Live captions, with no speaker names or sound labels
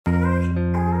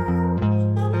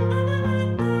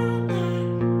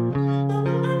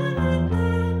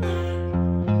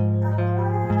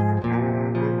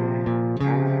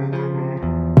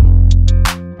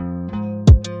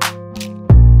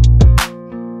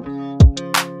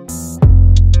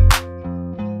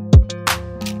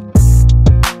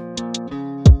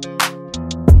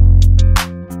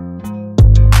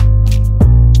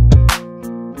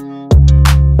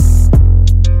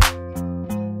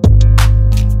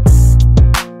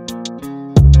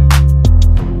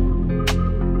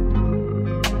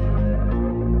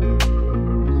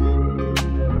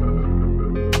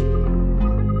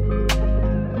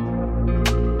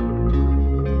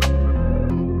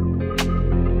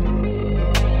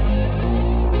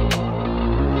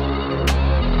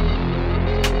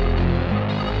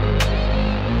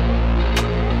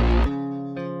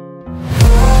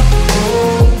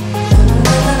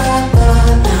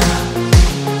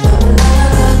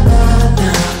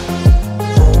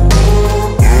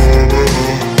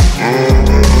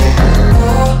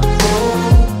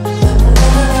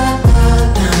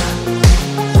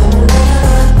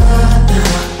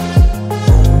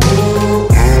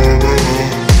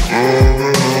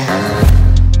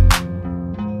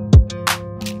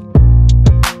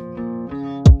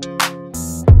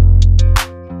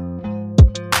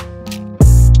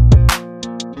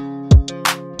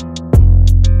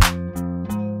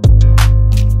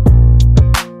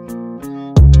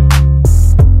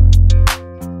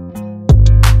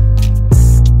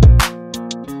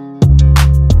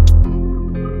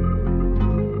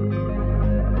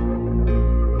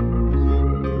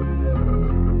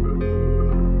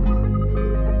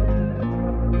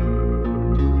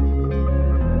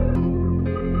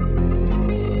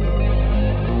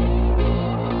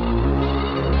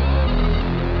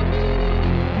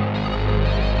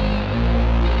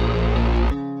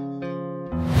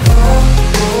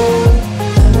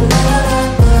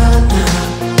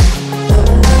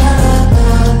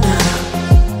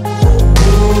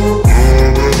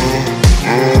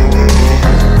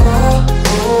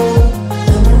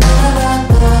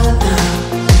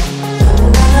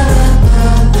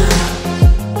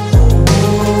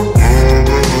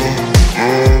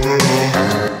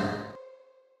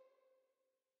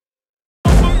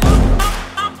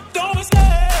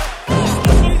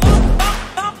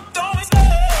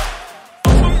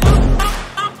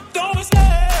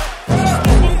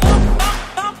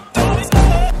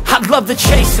love the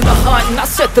chase and the hunt, and I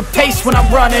set the pace when I'm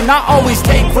running. I always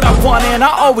take what I want and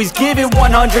I always give it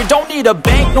 100. Don't need a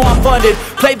bank, no I'm funded.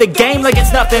 Play the game like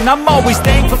it's nothing. I'm always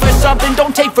thankful for something.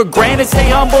 Don't take for granted, stay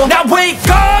humble. Now wake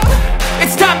up!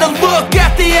 It's time to look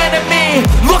at the enemy.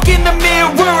 Look in the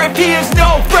mirror if he is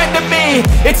no friend to me.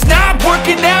 It's not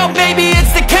working out, maybe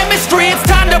it's the chemistry. It's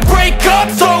time to break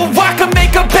up, so